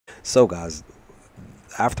So, guys,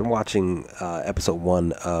 after watching episode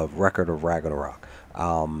one of Record of Ragnarok,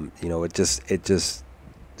 I'm just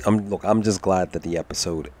glad that the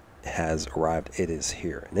episode has arrived. It is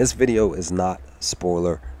here. And this video is not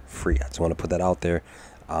spoiler free. I just want to put that out there.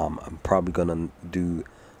 I'm probably gonna do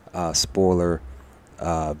spoiler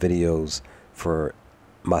videos for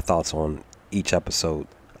my thoughts on each episode,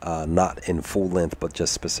 not in full length, but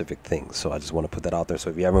just specific things. So I just want to put that out there.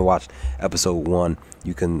 So if you haven't watched episode one,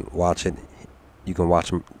 you can watch it. You can watch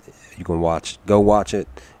them. Go watch it,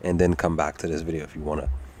 and then come back to this video if you want to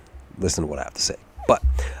listen to what I have to say. But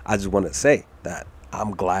I just want to say that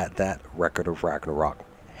I'm glad that Record of Ragnarok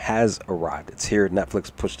has arrived. It's here.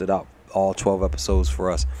 Netflix pushed it out, all 12 episodes for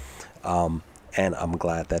us, and I'm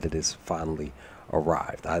glad that it is finally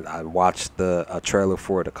arrived. I watched the trailer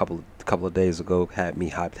for it a couple of days ago. Had me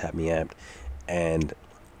hyped, had me amped, and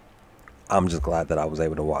I'm just glad that I was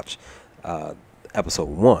able to watch episode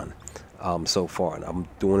one so far. And I'm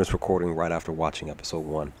doing this recording right after watching episode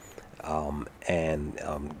one, and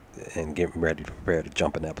getting ready to prepare to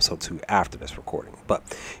jump into episode two after this recording. But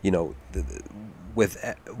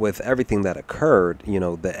with everything that occurred,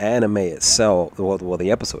 the anime itself, well,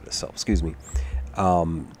 the episode itself, excuse me,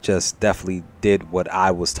 just definitely did what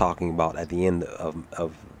I was talking about at the end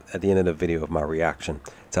of at the end of the video of my reaction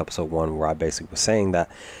to episode one, where I basically was saying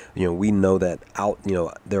that we know that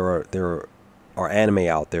there are anime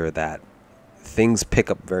out there that things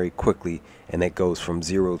pick up very quickly, and it goes from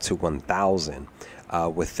 0 to 1,000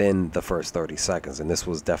 within the first 30 seconds. And this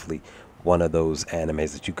was definitely one of those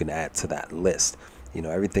animes that you can add to that list.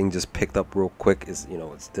 Everything just picked up real quick. It's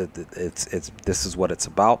this is what it's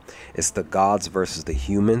about. It's the gods versus the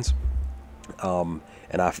humans.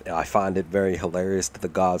 And I find it very hilarious that the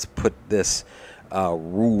gods put this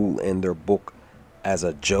rule in their book as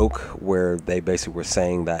a joke, where they basically were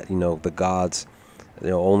saying that the gods,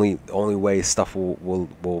 only way stuff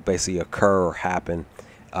will basically occur or happen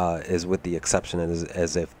is with the exception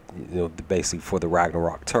as if basically for the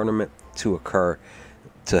Ragnarok tournament to occur,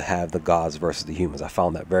 to have the gods versus the humans. I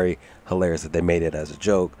found that very hilarious that they made it as a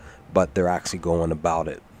joke, but they're actually going about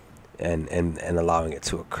it and allowing it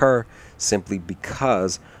to occur simply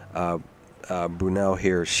because Brunel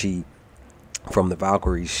here, she from the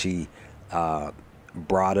Valkyries, she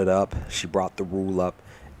brought it up. She brought the rule up,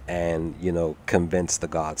 and convinced the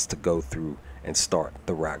gods to go through and start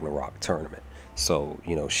the Ragnarok tournament. So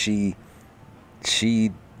she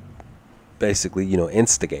basically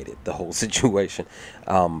instigated the whole situation.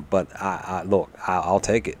 But I'll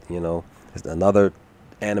take it. Another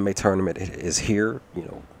anime tournament is here,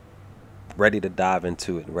 ready to dive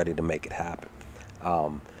into it and ready to make it happen.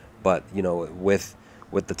 But with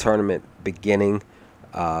the tournament beginning,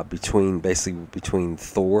 between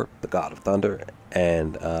Thor, the god of thunder,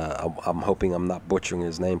 and I'm hoping I'm not butchering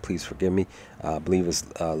his name, please forgive me, I believe it's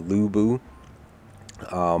Lubu,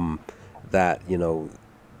 that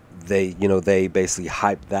they basically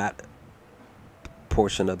hyped that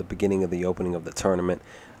portion of the beginning of the opening of the tournament,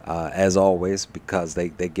 as always, because they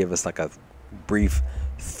give us like a brief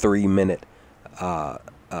 3-minute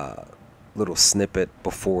little snippet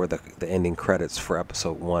before the ending credits for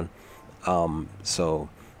episode one. So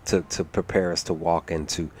to prepare us to walk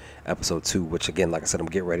into episode two, which again, like I said, I'm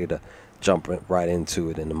getting ready to jump right into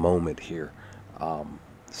it in a moment here. But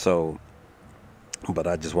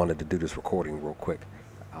I just wanted to do this recording real quick,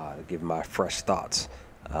 to give my fresh thoughts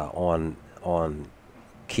on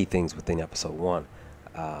key things within episode one.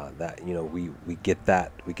 That we get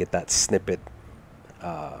that snippet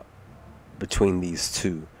between these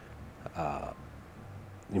two,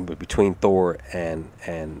 between Thor and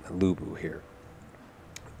Lubu here,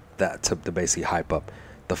 that to basically hype up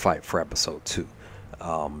the fight for episode two.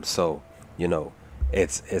 So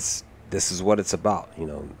it's this is what it's about.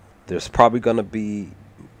 There's probably gonna be,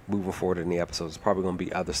 moving forward in the episodes, there's probably gonna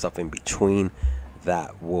be other stuff in between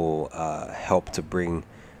that will help to bring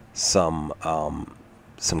some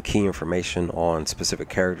key information on specific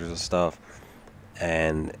characters and stuff,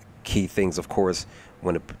 and key things, of course,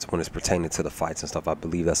 when it's pertaining to the fights and stuff. I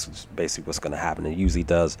believe that's basically what's going to happen. It usually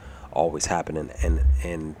does always happen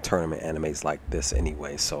in tournament animes like this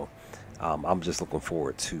anyway. So I'm just looking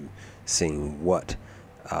forward to seeing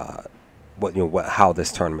how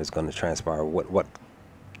this tournament is going to transpire, what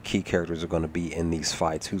key characters are going to be in these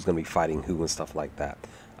fights, who's going to be fighting who and stuff like that.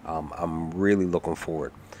 I'm really looking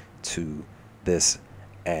forward to this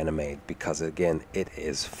anime because, again, it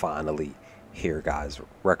is finally here, guys.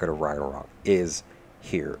 Record of Ragnarok is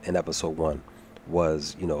here, and episode one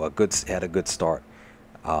was had a good start,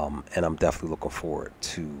 and I'm definitely looking forward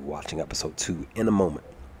to watching episode two in a moment.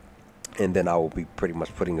 And then I will be pretty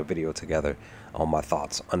much putting a video together on my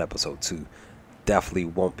thoughts on episode 2. Definitely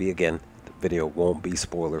won't be, again, the video won't be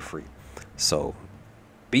spoiler free. So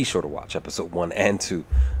be sure to watch episode 1 and 2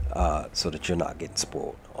 so that you're not getting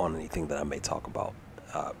spoiled on anything that I may talk about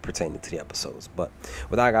pertaining to the episodes. But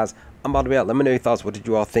with that, guys, I'm about to be out. Let me know your thoughts. What did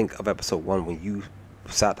you all think of episode 1 when you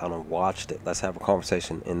sat down and watched it? Let's have a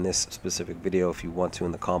conversation in this specific video if you want to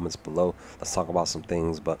in the comments below. Let's talk about some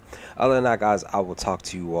things. But other than that, guys, I will talk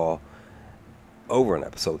to you all over in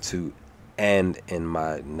episode 2 and in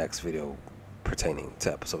my next video pertaining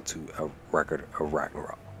to episode 2, A Record of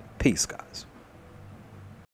Ragnarok. Peace, guys.